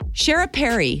Shara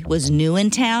Perry was new in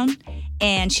town,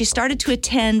 and she started to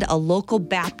attend a local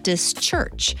Baptist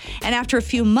church. And after a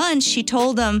few months, she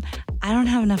told them, I don't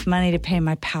have enough money to pay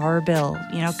my power bill.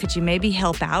 Could you maybe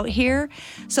help out here?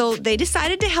 So they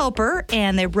decided to help her,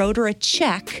 and they wrote her a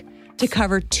check to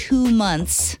cover 2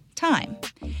 months' time.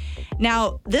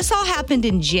 Now, this all happened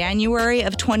in January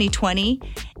of 2020,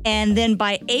 and then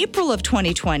by April of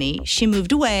 2020, she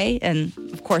moved away and,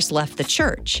 of course, left the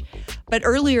church. But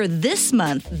earlier this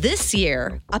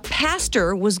year, a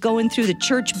pastor was going through the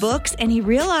church books, and he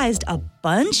realized a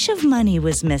bunch of money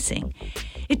was missing.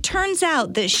 It turns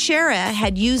out that Shara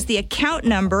had used the account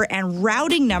number and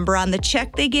routing number on the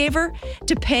check they gave her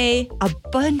to pay a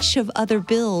bunch of other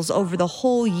bills over the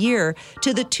whole year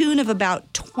to the tune of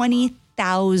about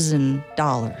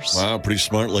 $20,000. Wow, pretty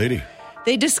smart lady.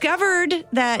 They discovered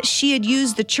that she had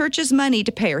used the church's money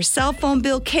to pay her cell phone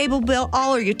bill, cable bill,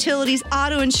 all her utilities,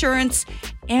 auto insurance,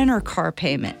 and her car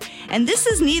payment. And this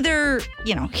is neither,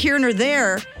 here nor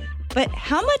there, but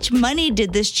how much money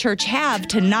did this church have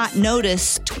to not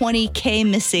notice $20K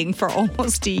missing for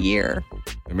almost a year?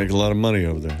 They make a lot of money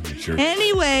over there in the church.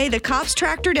 Anyway, the cops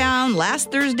tracked her down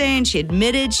last Thursday, and she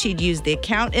admitted she'd used the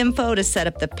account info to set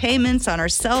up the payments on her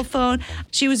cell phone.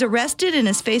 She was arrested and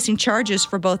is facing charges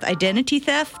for both identity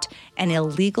theft and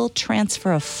illegal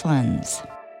transfer of funds.